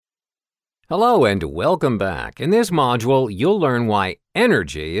Hello and welcome back. In this module, you'll learn why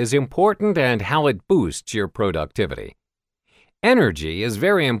energy is important and how it boosts your productivity. Energy is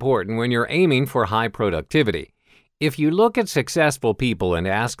very important when you're aiming for high productivity. If you look at successful people and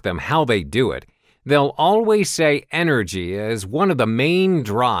ask them how they do it, they'll always say energy is one of the main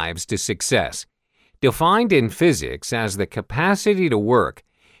drives to success. Defined in physics as the capacity to work,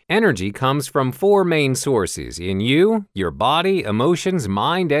 energy comes from four main sources in you, your body, emotions,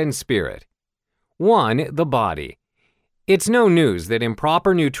 mind, and spirit. 1. The body. It's no news that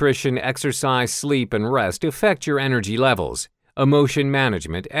improper nutrition, exercise, sleep, and rest affect your energy levels, emotion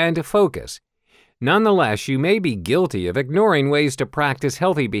management, and focus. Nonetheless, you may be guilty of ignoring ways to practice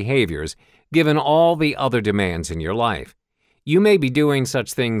healthy behaviors given all the other demands in your life. You may be doing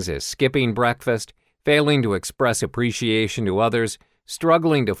such things as skipping breakfast, failing to express appreciation to others,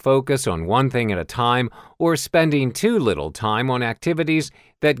 struggling to focus on one thing at a time, or spending too little time on activities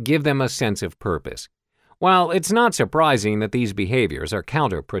that give them a sense of purpose. While it's not surprising that these behaviors are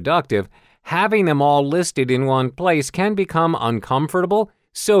counterproductive, having them all listed in one place can become uncomfortable,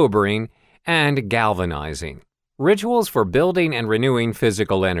 sobering, and galvanizing. Rituals for building and renewing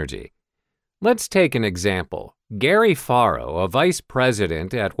physical energy. Let's take an example. Gary Farrow, a vice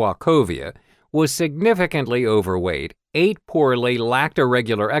president at Wachovia, was significantly overweight, ate poorly, lacked a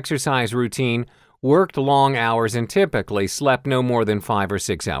regular exercise routine, worked long hours, and typically slept no more than 5 or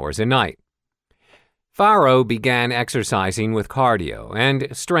 6 hours a night. Farrow began exercising with cardio and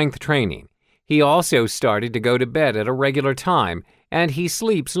strength training. He also started to go to bed at a regular time, and he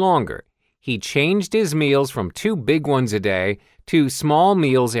sleeps longer. He changed his meals from 2 big ones a day to small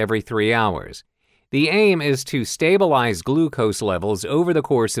meals every 3 hours. The aim is to stabilize glucose levels over the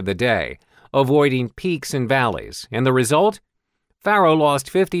course of the day, avoiding peaks and valleys, and the result? Farrow lost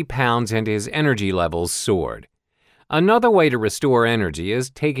 50 pounds and his energy levels soared. Another way to restore energy is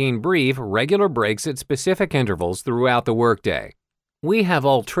taking brief, regular breaks at specific intervals throughout the workday. We have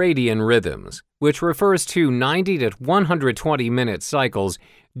ultradian rhythms, which refers to 90 to 120-minute cycles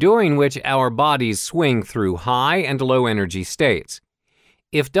during which our bodies swing through high and low energy states.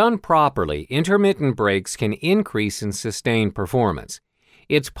 If done properly, intermittent breaks can increase and sustain performance.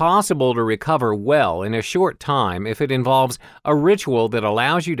 It's possible to recover well in a short time if it involves a ritual that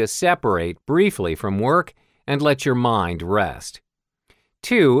allows you to separate briefly from work and let your mind rest.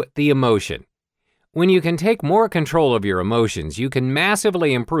 2. The emotion. When you can take more control of your emotions, you can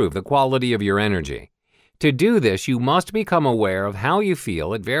massively improve the quality of your energy. To do this, you must become aware of how you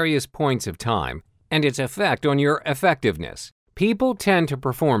feel at various points of time and its effect on your effectiveness. People tend to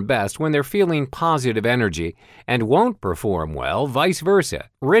perform best when they're feeling positive energy and won't perform well, vice versa.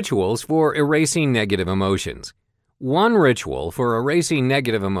 Rituals for erasing negative emotions. One ritual for erasing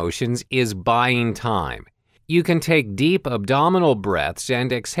negative emotions is buying time. You can take deep abdominal breaths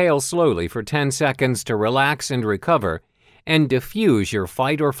and exhale slowly for 10 seconds to relax and recover and diffuse your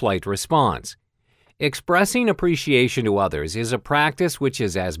fight or flight response. Expressing appreciation to others is a practice which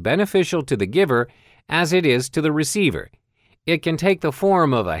is as beneficial to the giver as it is to the receiver. It can take the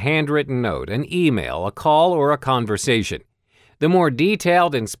form of a handwritten note, an email, a call, or a conversation. The more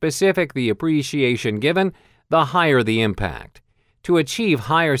detailed and specific the appreciation given, the higher the impact. To achieve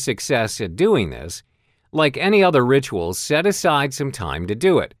higher success at doing this, like any other rituals, set aside some time to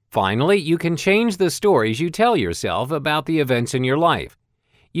do it. Finally, you can change the stories you tell yourself about the events in your life.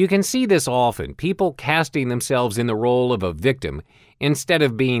 You can see this often, people casting themselves in the role of a victim instead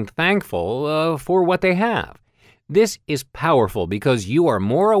of being thankful for what they have. This is powerful because you are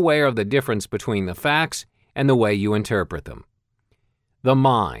more aware of the difference between the facts and the way you interpret them. The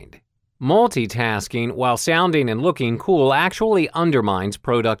mind. Multitasking while sounding and looking cool actually undermines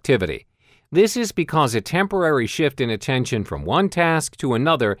productivity. This is because a temporary shift in attention from one task to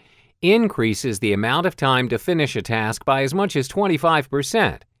another increases the amount of time to finish a task by as much as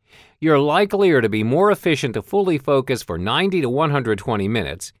 25%. You're likelier to be more efficient to fully focus for 90 to 120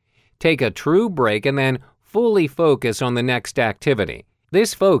 minutes, take a true break, and then fully focus on the next activity.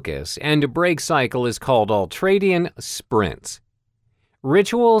 This focus and break cycle is called ultradian sprints.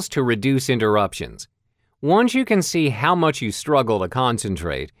 Rituals to reduce interruptions. Once you can see how much you struggle to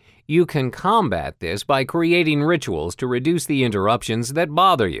concentrate, you can combat this by creating rituals to reduce the interruptions that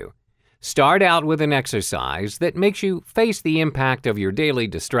bother you. Start out with an exercise that makes you face the impact of your daily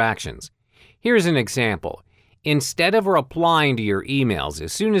distractions. Here's an example. Instead of replying to your emails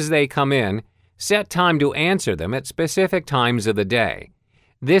as soon as they come in, set time to answer them at specific times of the day.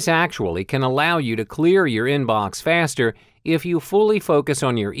 This actually can allow you to clear your inbox faster if you fully focus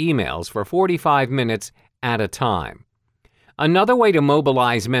on your emails for 45 minutes at a time. Another way to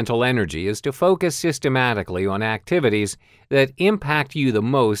mobilize mental energy is to focus systematically on activities that impact you the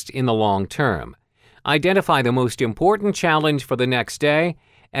most in the long term. Identify the most important challenge for the next day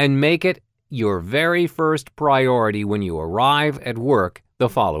and make it your very first priority when you arrive at work the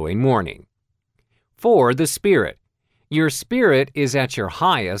following morning. 4. The spirit. Your spirit is at your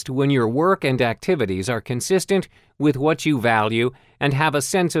highest when your work and activities are consistent with what you value and have a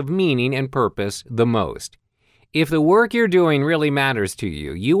sense of meaning and purpose the most. If the work you're doing really matters to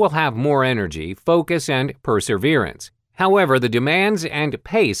you, you will have more energy, focus, and perseverance. However, the demands and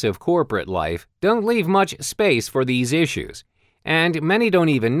pace of corporate life don't leave much space for these issues, and many don't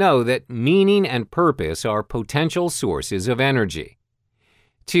even know that meaning and purpose are potential sources of energy.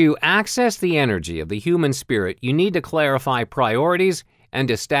 To access the energy of the human spirit, you need to clarify priorities and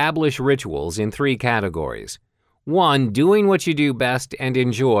establish rituals in 3 categories. 1. Doing what you do best and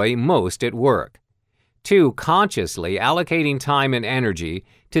enjoy most at work. 2. Consciously allocating time and energy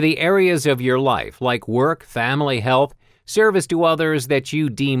to the areas of your life like work, family, health, service to others that you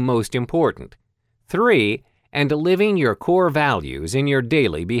deem most important. 3. And living your core values in your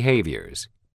daily behaviors.